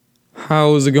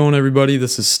How's it going, everybody?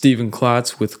 This is Stephen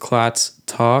Klotz with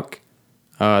KlotzTalk.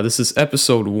 This is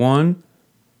episode 1.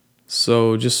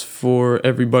 So just for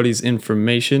everybody's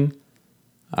information,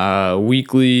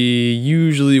 weekly,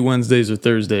 usually Wednesdays or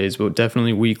Thursdays, but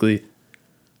definitely weekly,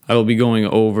 I will be going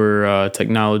over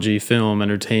technology, film,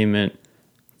 entertainment,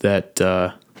 that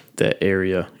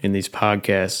area in these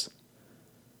podcasts.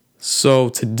 So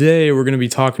today we're going to be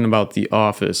talking about The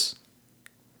Office.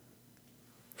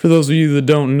 For those of you that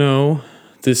don't know,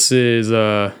 this is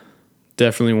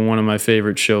definitely one of my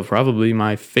favorite shows, probably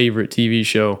my favorite TV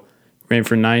show. Ran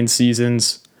for 9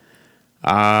 seasons.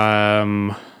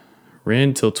 Ran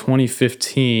till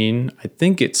 2015. I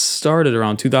think it started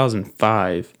around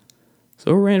 2005.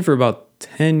 So it ran for about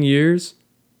 10 years.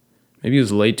 Maybe it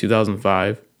was late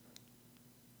 2005.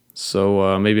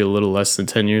 So maybe a little less than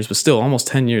 10 years, but still almost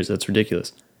 10 years. That's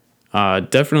ridiculous.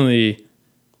 Definitely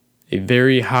a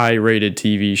very high-rated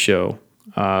TV show.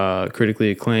 Critically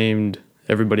acclaimed.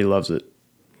 Everybody loves it.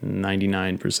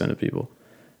 99% of people.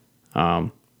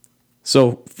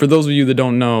 So for those of you that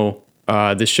don't know,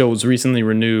 this show was recently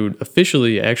renewed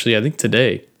officially, actually, I think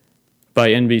today, by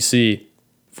NBC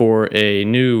for a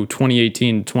new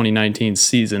 2018-2019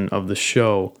 season of the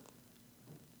show.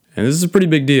 And this is a pretty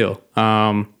big deal. So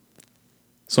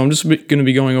I'm just going to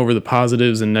be going over the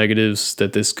positives and negatives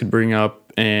that this could bring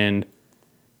up and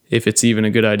if it's even a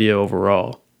good idea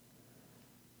overall.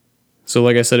 So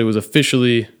like I said, it was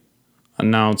officially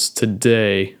announced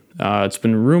today. It's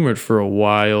been rumored for a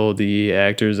while. The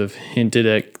actors have hinted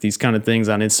at these kind of things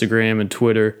on Instagram and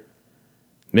Twitter.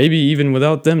 Maybe even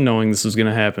without them knowing this was going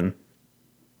to happen.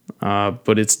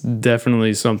 But it's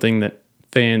definitely something that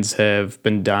fans have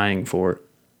been dying for.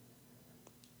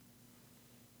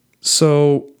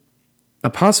 So a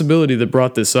possibility that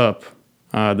brought this up,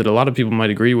 that a lot of people might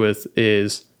agree with,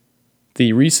 is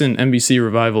the recent NBC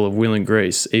revival of Will and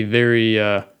Grace, a very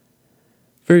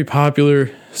popular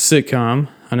sitcom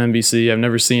on NBC. I've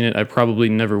never seen it. I probably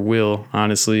never will,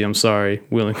 honestly. I'm sorry,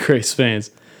 Will and Grace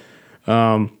fans.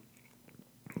 But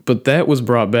that was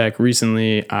brought back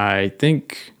recently, I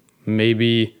think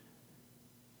maybe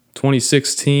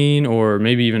 2016 or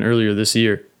maybe even earlier this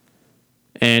year.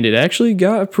 And it actually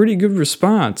got a pretty good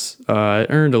response. It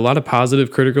earned a lot of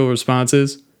positive critical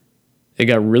responses. It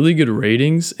got really good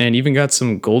ratings and even got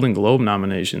some Golden Globe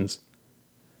nominations,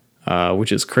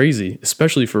 which is crazy,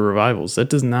 especially for revivals. That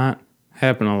does not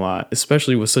happen a lot,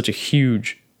 especially with such a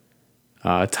huge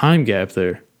time gap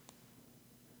there.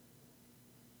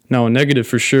 Now, a negative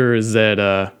for sure is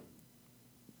that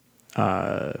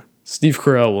Steve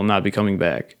Carell will not be coming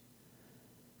back.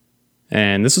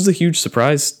 And this was a huge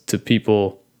surprise to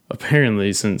people,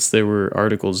 apparently, since there were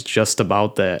articles just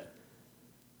about that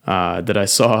I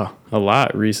saw a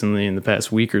lot recently in the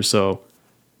past week or so.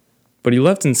 But he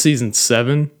left in season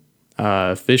 7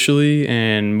 officially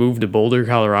and moved to Boulder,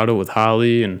 Colorado with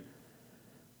Holly. And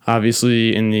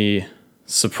obviously in the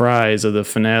surprise of the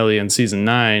finale in season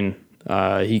 9,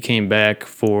 he came back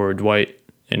for Dwight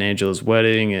and Angela's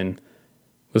wedding and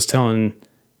was telling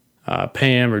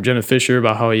Pam or Jenna Fisher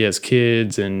about how he has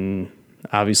kids and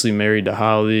obviously married to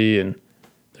Holly and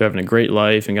they're having a great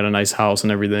life and got a nice house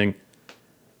and everything.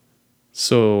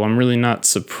 So I'm really not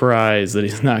surprised that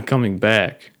he's not coming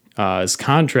back. His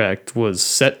contract was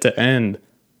set to end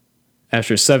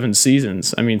after 7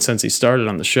 seasons. I mean, since he started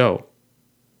on the show.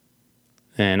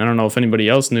 And I don't know if anybody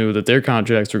else knew that their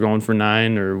contracts were going for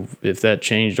 9 or if that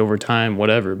changed over time,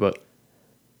 whatever. But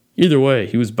either way,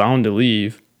 he was bound to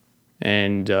leave.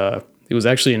 And it was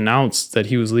actually announced that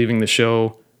he was leaving the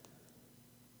show,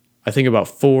 I think about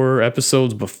 4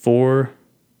 episodes before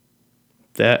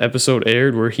that episode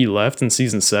aired where he left in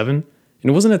season 7. And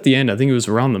it wasn't at the end. I think it was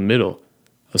around the middle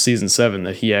of season 7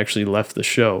 that he actually left the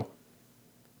show.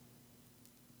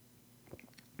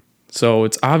 So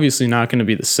it's obviously not going to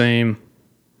be the same.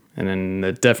 And then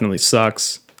that definitely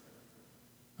sucks.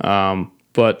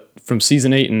 But from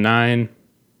season 8 and 9,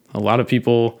 a lot of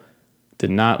people did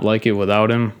not like it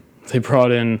without him. They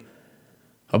brought in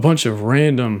a bunch of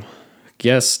random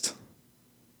guest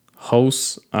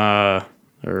hosts,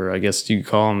 or I guess you could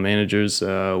call them managers.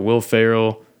 Will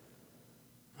Ferrell,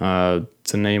 to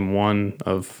name one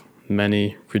of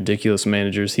many ridiculous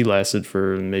managers. He lasted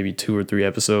for maybe 2 or 3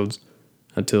 episodes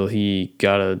until he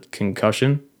got a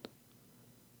concussion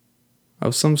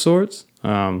of some sorts.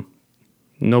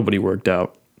 Nobody worked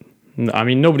out. I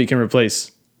mean, nobody can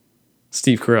replace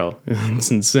Steve Carell.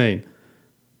 It's insane.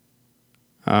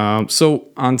 So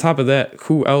on top of that,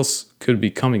 who else could be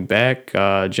coming back?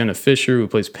 Jenna Fisher, who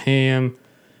plays Pam,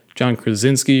 John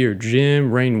Krasinski or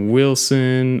Jim, Rainn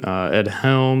Wilson, Ed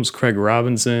Helms, Craig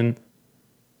Robinson.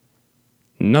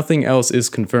 nothing else is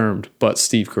confirmed but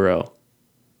Steve Carell.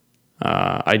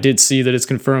 I did see that it's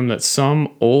confirmed that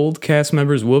some old cast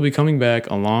members will be coming back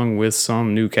along with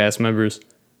some new cast members.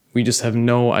 We just have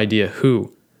no idea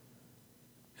who.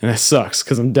 And that sucks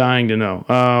because I'm dying to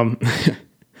know.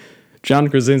 John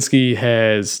Krasinski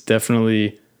has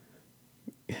definitely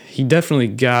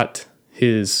got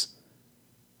his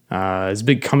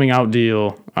big coming out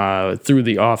deal through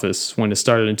The Office when it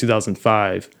started in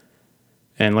 2005.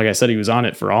 And like I said, he was on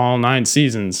it for all 9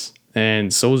 seasons.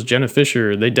 And so was Jenna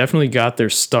Fisher. They definitely got their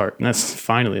start. And that's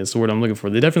the word I'm looking for.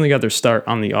 They definitely got their start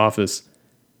on The Office.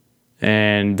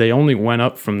 And they only went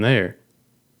up from there.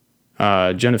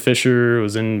 Jenna Fisher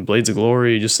was in Blades of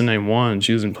Glory, just to name one.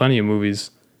 She was in plenty of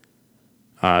movies.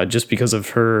 Just because of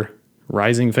her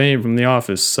rising fame from The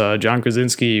Office. John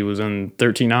Krasinski was in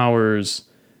 13 Hours,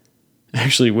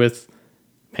 actually with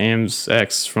Pam's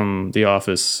ex from The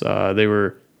Office. They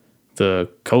were the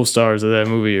co-stars of that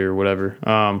movie or whatever.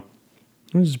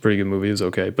 It was a pretty good movie. It was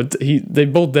okay. But they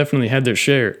both definitely had their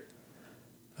share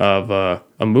of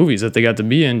movies that they got to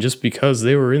be in just because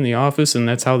they were in The Office, and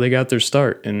that's how they got their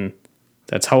start. And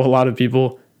that's how a lot of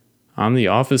people on The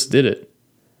Office did it.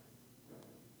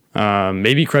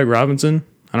 Maybe Craig Robinson.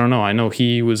 I don't know. I know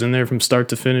he was in there from start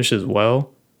to finish as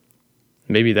well.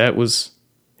 Maybe that was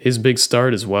his big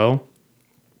start as well.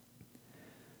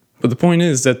 But the point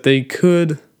is that they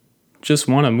could just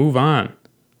want to move on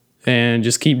and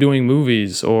just keep doing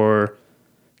movies or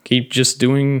keep just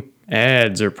doing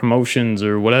ads or promotions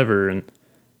or whatever. And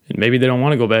maybe they don't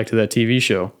want to go back to that TV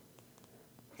show.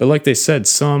 But like they said,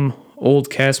 some old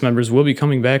cast members will be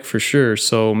coming back for sure.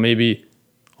 So maybe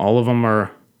all of them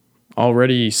are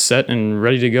already set and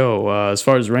ready to go. As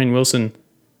far as Rainn Wilson,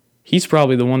 he's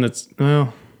probably the one that's...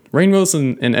 Well, Rainn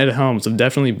Wilson and Ed Helms have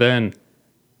definitely been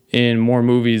in more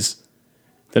movies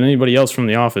than anybody else from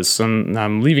The Office.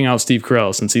 I'm leaving out Steve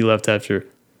Carell since he left after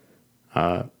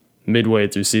midway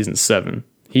through season 7.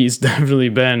 He's definitely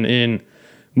been in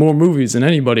more movies than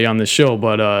anybody on this show.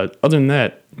 But other than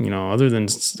that, other than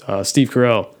Steve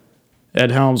Carell,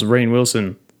 Ed Helms, Rainn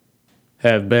Wilson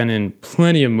have been in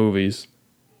plenty of movies.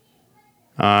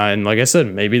 And like I said,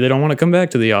 maybe they don't want to come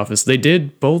back to The Office. They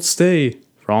did both stay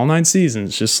for all 9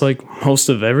 seasons, just like most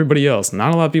of everybody else.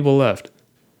 Not a lot of people left.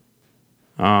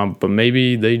 But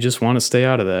maybe they just want to stay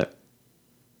out of that.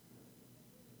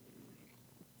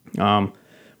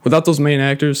 Without those main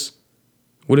actors,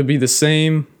 would it be the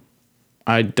same?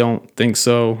 I don't think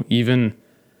so. Even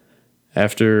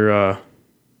after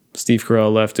Steve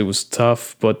Carell left, it was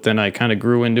tough. But then I kind of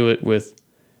grew into it with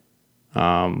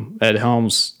Ed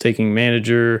Helms taking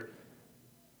manager.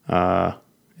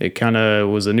 It kind of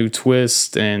was a new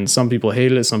twist, and some people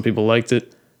hated it, some people liked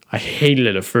it. I hated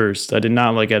it at first. I did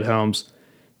not like Ed Helms.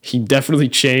 He definitely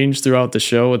changed throughout the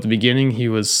show. At the beginning, he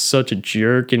was such a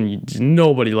jerk, and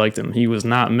nobody liked him. He was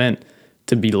not meant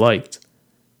to be liked.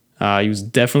 He was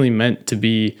definitely meant to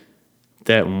be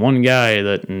that one guy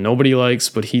that nobody likes,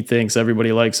 but he thinks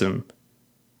everybody likes him.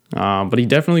 But he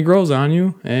definitely grows on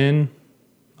you, and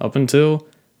up until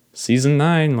season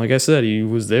 9, like I said, he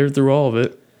was there through all of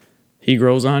it. He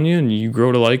grows on you, and you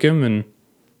grow to like him, and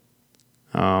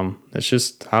that's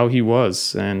just how he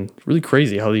was, and really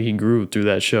crazy how he grew through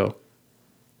that show.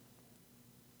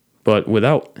 But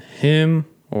without him,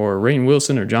 or Rainn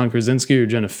Wilson, or John Krasinski, or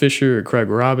Jenna Fisher, or Craig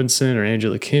Robinson, or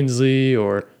Angela Kinsley,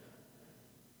 or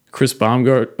Chris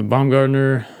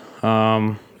Baumgartner,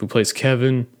 who plays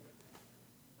Kevin,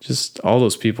 just all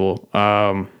those people.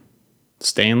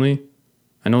 Stanley,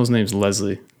 I know his name's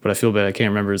Leslie, but I feel bad I can't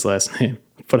remember his last name.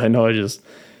 But I know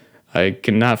I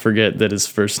cannot forget that his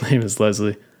first name is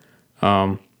Leslie.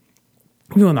 Now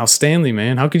Stanley,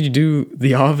 man, how could you do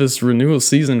The Office renewal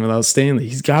season without Stanley?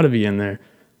 He's got to be in there.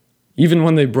 Even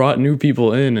when they brought new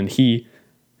people in and he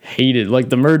hated, like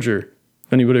the merger,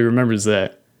 if anybody remembers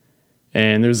that.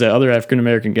 And there's that other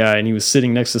African-American guy, and he was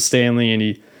sitting next to Stanley, and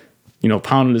he,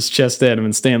 pounded his chest at him,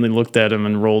 and Stanley looked at him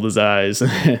and rolled his eyes.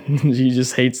 And he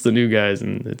just hates the new guys,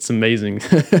 and it's amazing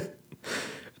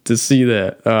to see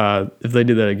that. If they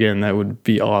did that again, that would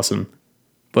be awesome.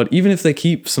 But even if they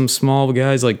keep some small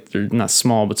guys, like they're not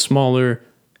small, but smaller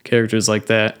characters like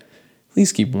that, at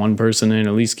least keep one person in,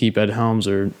 at least keep Ed Helms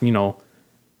or,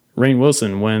 Rainn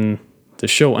Wilson. When the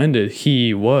show ended,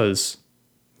 he was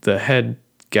the head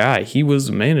guy. He was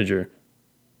the manager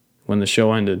when the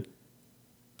show ended.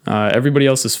 Everybody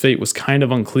else's fate was kind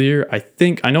of unclear.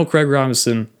 I know Craig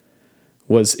Robinson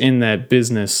was in that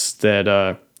business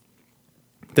that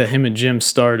him and Jim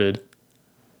started.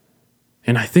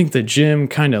 And I think that Jim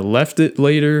kind of left it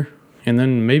later, and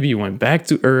then maybe he went back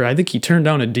to, or I think he turned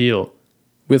down a deal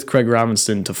with Craig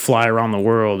Robinson to fly around the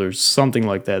world or something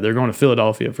like that. They're going to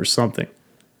Philadelphia for something.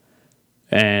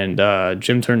 And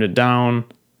Jim turned it down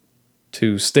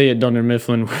to stay at Dunder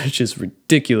Mifflin, which is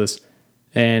ridiculous,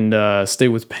 and stay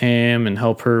with Pam and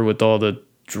help her with all the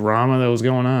drama that was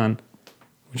going on,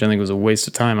 which I think was a waste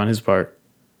of time on his part.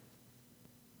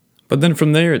 But then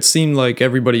from there, it seemed like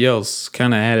everybody else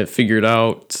kind of had it figured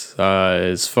out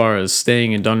as far as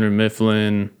staying in Dunder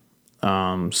Mifflin.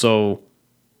 So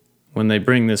when they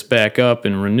bring this back up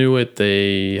and renew it,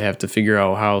 they have to figure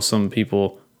out how some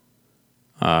people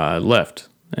left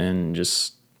and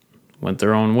just went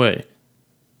their own way.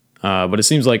 But it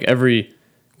seems like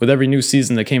with every new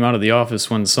season that came out of The Office,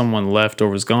 when someone left or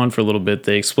was gone for a little bit,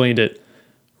 they explained it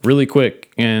really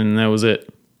quick, and that was it.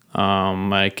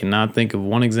 I cannot think of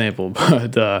one example,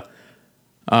 but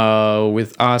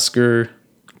with Oscar,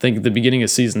 I think at the beginning of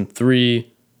season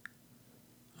 3,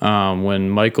 when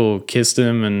Michael kissed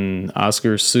him and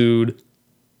Oscar sued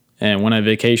and went on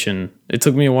vacation, it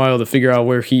took me a while to figure out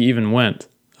where he even went,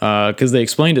 because they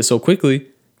explained it so quickly.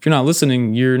 If you're not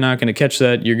listening, you're not going to catch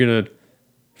that. You're going to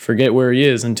forget where he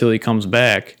is until he comes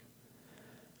back,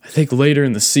 I think later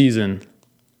in the season.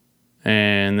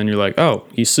 And then you're like, oh,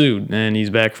 he sued and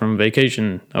he's back from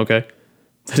vacation. Okay.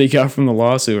 That he got from the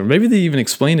lawsuit. Or maybe they even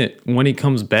explain it when he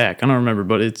comes back. I don't remember,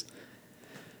 but it's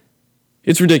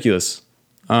ridiculous.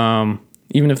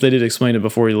 Even if they did explain it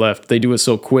before he left, they do it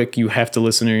so quick, you have to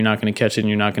listen or you're not going to catch it and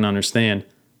you're not going to understand.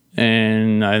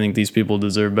 And I think these people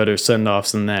deserve better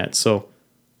send-offs than that. So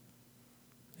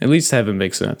at least have it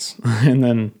make sense. And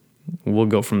then we'll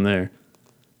go from there.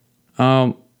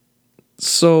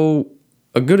 So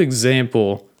a good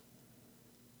example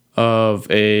of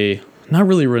a, not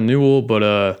really renewal, but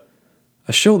a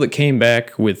show that came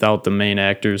back without the main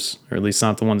actors, or at least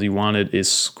not the ones you wanted,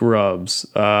 is Scrubs.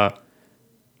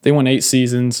 They went 8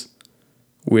 seasons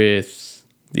with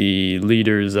the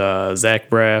leaders Zach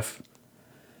Braff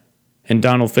and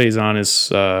Donald Faison as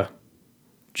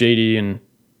JD and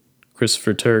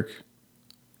Christopher Turk.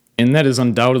 And that is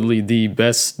undoubtedly the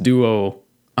best duo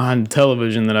on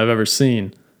television that I've ever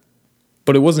seen.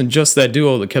 But it wasn't just that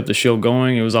duo that kept the show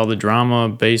going. It was all the drama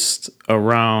based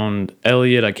around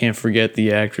Elliot. I can't forget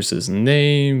the actress's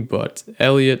name, but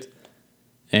Elliot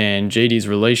and JD's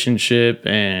relationship,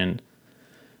 and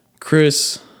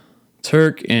Chris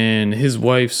Turk and his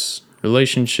wife's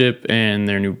relationship and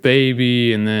their new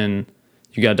baby. And then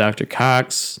you got Dr.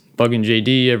 Cox bugging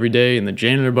JD every day and the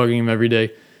janitor bugging him every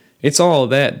day. It's all of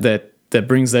that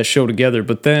brings that show together.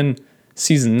 But then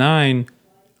season 9,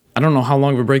 I don't know how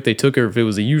long of a break they took, or if it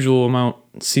was a usual amount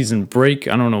season break.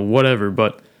 I don't know, whatever.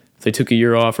 But if they took a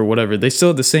year off or whatever, they still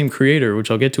had the same creator,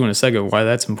 which I'll get to in a second, why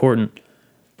that's important.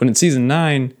 But in season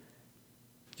 9,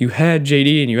 you had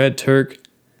JD and you had Turk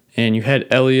and you had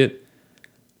Elliot.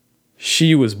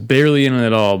 She was barely in it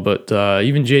at all, but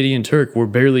even JD and Turk were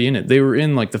barely in it. They were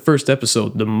in like the first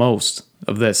episode the most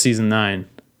of that season 9.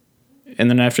 And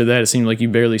then after that, it seemed like you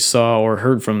barely saw or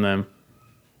heard from them.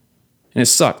 And it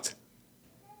sucked.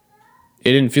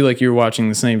 It didn't feel like you were watching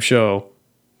the same show.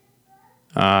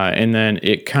 And then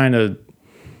it kind of,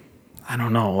 I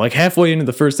don't know, like halfway into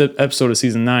the first episode of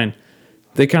season 9,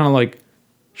 they kind of like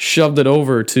shoved it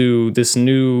over to this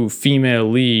new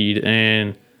female lead.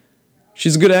 And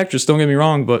she's a good actress, don't get me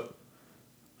wrong, but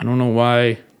I don't know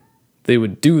why they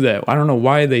would do that. I don't know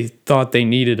why they thought they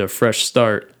needed a fresh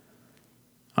start.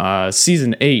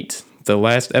 Season 8, the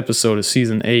last episode of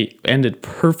season 8, ended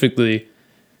perfectly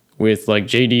with like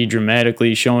JD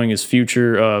dramatically showing his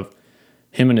future of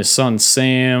him and his son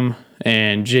Sam,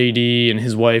 and JD and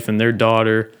his wife and their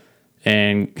daughter,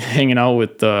 and hanging out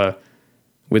with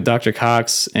Dr.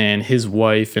 Cox and his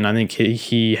wife, and I think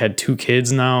he had 2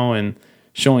 kids now, and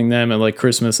showing them at like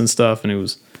Christmas and stuff, and it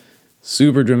was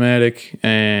super dramatic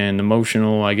and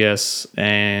emotional, I guess,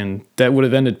 and that would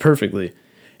have ended perfectly.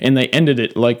 And they ended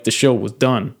it like the show was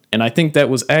done. And I think that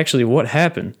was actually what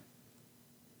happened.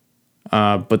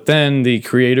 But then the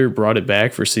creator brought it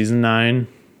back for season 9.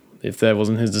 If that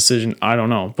wasn't his decision, I don't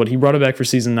know. But he brought it back for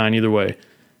season 9 either way.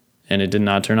 And it did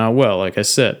not turn out well, like I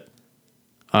said.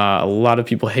 A lot of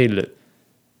people hated it.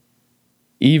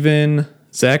 Even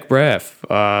Zach Braff,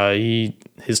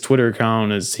 his Twitter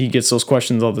account, he gets those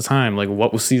questions all the time. Like,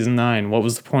 what was season 9? What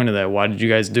was the point of that? Why did you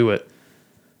guys do it?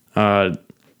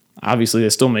 Obviously, they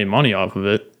still made money off of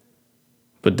it.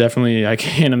 But definitely, I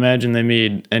can't imagine they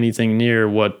made anything near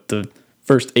what the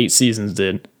first 8 seasons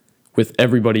did with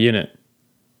everybody in it.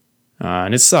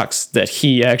 And it sucks that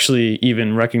he actually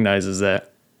even recognizes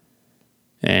that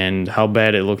and how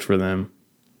bad it looked for them.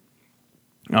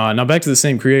 Now back to the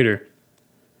same creator.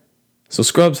 So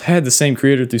Scrubs had the same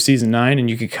creator through season 9, and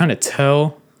you could kind of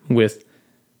tell with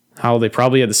how they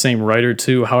probably had the same writer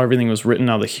too, how everything was written,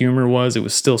 how the humor was. It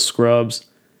was still Scrubs,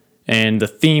 and the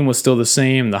theme was still the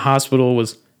same. The hospital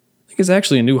was, I think it's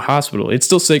actually a new hospital. It's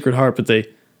still Sacred Heart, but they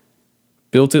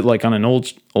built it like on an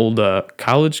old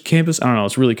college campus. I don't know.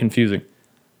 It's really confusing.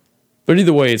 But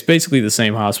either way, it's basically the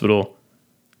same hospital.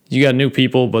 You got new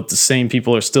people, but the same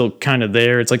people are still kind of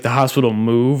there. It's like the hospital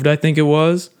moved, I think it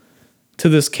was, to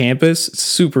this campus. It's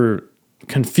super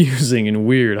confusing and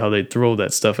weird how they throw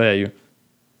that stuff at you.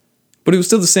 But it was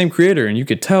still the same creator, and you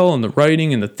could tell in the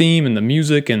writing and the theme and the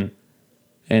music and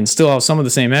still how some of the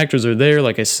same actors are there,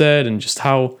 like I said, and just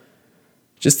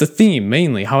the theme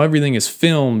mainly, how everything is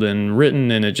filmed and written,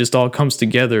 and it just all comes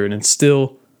together, and it's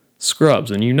still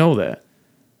Scrubs, and you know that.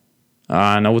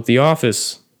 Now with The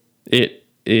Office, it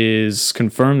is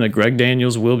confirmed that Greg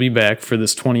Daniels will be back for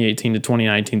this 2018 to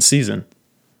 2019 season,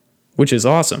 which is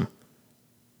awesome.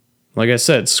 Like I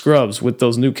said, Scrubs with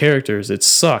those new characters, it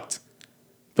sucked.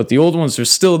 But the old ones are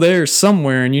still there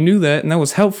somewhere, and you knew that, and that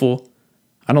was helpful.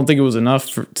 I don't think it was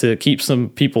enough to keep some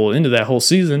people into that whole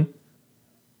season,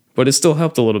 but it still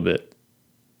helped a little bit.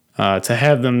 To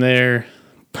have them there,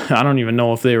 I don't even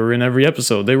know if they were in every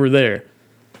episode. They were there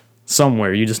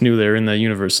somewhere. You just knew they were in that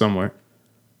universe somewhere.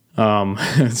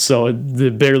 So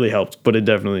it barely helped, but it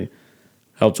definitely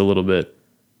helped a little bit.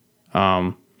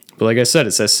 But like I said,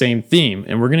 it's that same theme,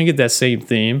 and we're going to get that same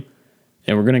theme,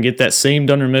 and we're going to get that same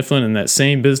Dunder Mifflin and that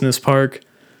same business park,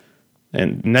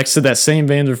 and next to that same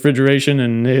Vans refrigeration,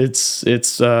 and it's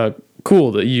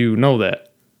cool that you know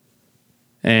that.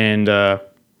 And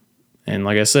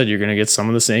like I said, you're going to get some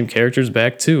of the same characters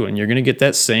back too, and you're going to get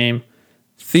that same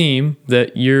theme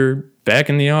that you're back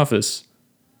in the office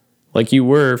like you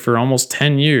were for almost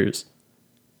 10 years.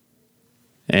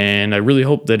 And I really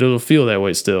hope that it'll feel that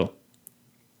way still.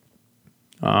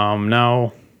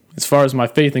 Now, as far as my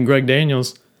faith in Greg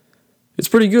Daniels, it's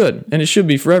pretty good, and it should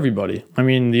be for everybody. I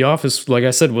mean, The Office, like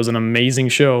I said, was an amazing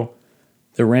show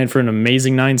that ran for an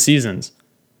amazing 9 seasons.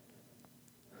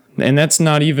 And that's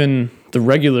not even the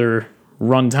regular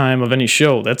runtime of any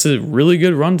show. That's a really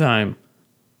good runtime.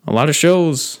 A lot of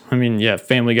shows, I mean, yeah,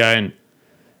 Family Guy and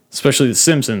especially The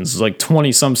Simpsons, like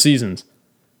 20-some seasons.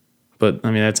 But,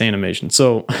 I mean, that's animation.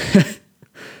 So,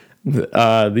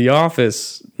 The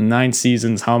Office, 9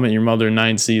 seasons. How I Met Your Mother,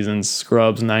 9 seasons.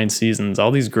 Scrubs, 9 seasons.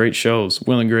 All these great shows.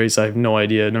 Will and Grace, I have no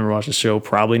idea. I've never watched the show.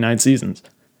 Probably 9 seasons.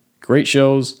 Great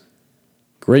shows.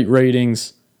 Great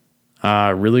ratings.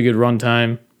 Really good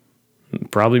runtime.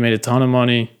 Probably made a ton of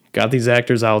money. Got these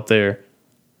actors out there.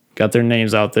 Got their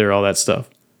names out there. All that stuff.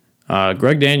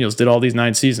 Greg Daniels did all these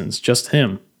 9 seasons. Just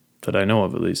him. That I know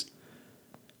of, at least.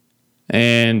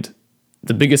 And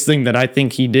the biggest thing that I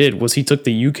think he did was he took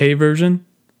the UK version,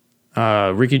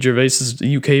 Ricky Gervais's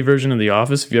UK version of The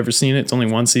Office. If you ever seen it, it's only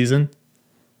 1 season.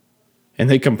 And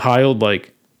they compiled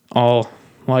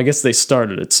I guess they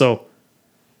started it. So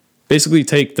basically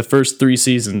take the first 3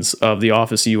 seasons of The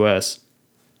Office US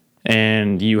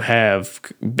and you have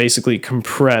basically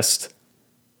compressed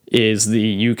is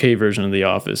the UK version of The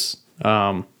Office.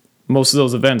 Most of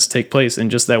those events take place in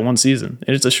just that 1 season.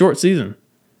 And it's a short season.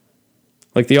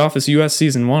 Like The Office US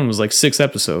season 1 was like 6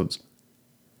 episodes.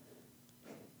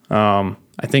 I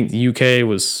think the UK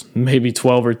was maybe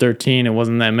 12 or 13. It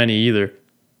wasn't that many either.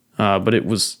 But it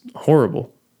was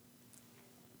horrible.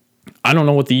 I don't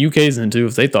know what the UK's into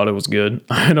if they thought it was good.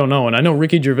 I don't know. And I know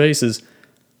Ricky Gervais is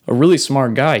a really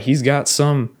smart guy. He's got he's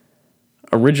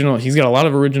got a lot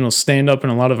of original stand-up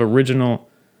and a lot of original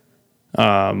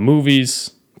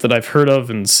movies that I've heard of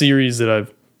and series that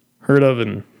I've heard of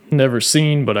and never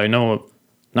seen, but I know have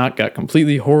not got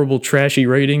completely horrible, trashy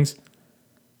ratings.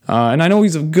 And I know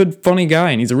he's a good, funny guy,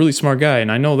 and he's a really smart guy,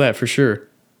 and I know that for sure.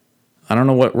 I don't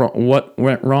know what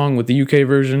went wrong with the UK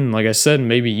version. Like I said,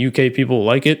 maybe UK people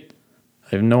like it.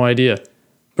 I have no idea.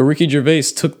 But Ricky Gervais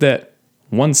took that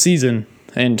 1 season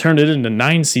and turned it into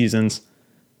 9 seasons.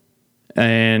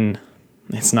 And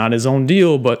it's not his own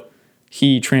deal, but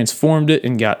he transformed it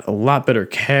and got a lot better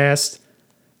cast.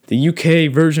 The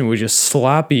UK version was just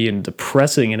sloppy and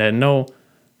depressing and had no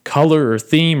color or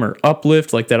theme or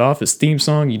uplift like that Office theme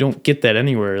song. You don't get that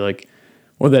anywhere.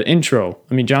 Or that intro.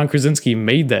 I mean, John Krasinski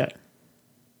made that.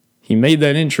 He made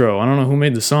that intro. I don't know who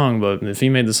made the song, but if he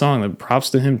made the song, then props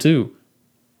to him too.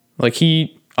 Like,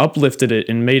 he uplifted it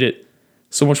and made it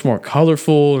so much more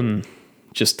colorful and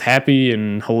just happy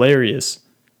and hilarious.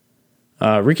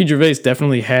 Ricky Gervais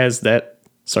definitely has that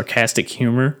sarcastic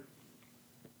humor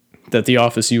that The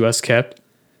Office US kept,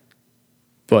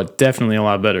 but definitely a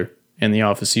lot better in The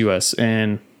Office US.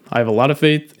 And I have a lot of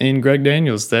faith in Greg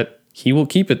Daniels that he will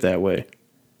keep it that way.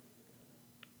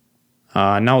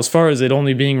 Now, as far as it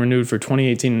only being renewed for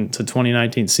 2018 to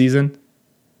 2019 season,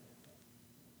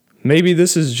 maybe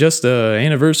this is just a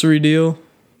anniversary deal,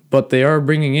 but they are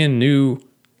bringing in new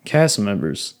cast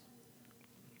members.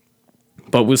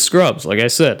 But with Scrubs, like I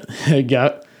said, it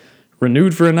got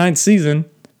renewed for a 9th season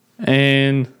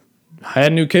and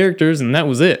had new characters, and that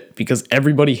was it because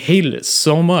everybody hated it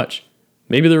so much.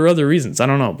 Maybe there were other reasons, I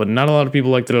don't know, but not a lot of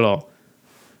people liked it at all.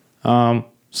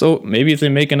 So maybe if they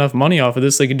make enough money off of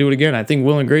this, they can do it again. I think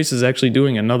Will and Grace is actually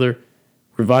doing another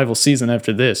revival season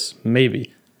after this.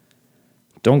 Maybe.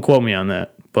 Don't quote me on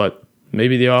that, but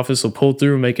maybe The Office will pull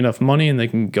through and make enough money and they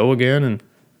can go again and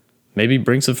maybe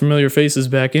bring some familiar faces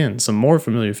back in, some more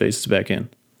familiar faces back in.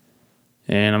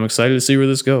 And I'm excited to see where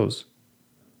this goes.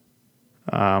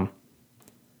 So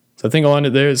I think I'll end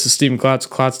it there. This is Stephen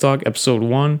KlotzTalk, episode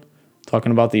 1,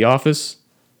 talking about The Office.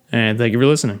 And thank you for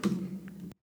listening.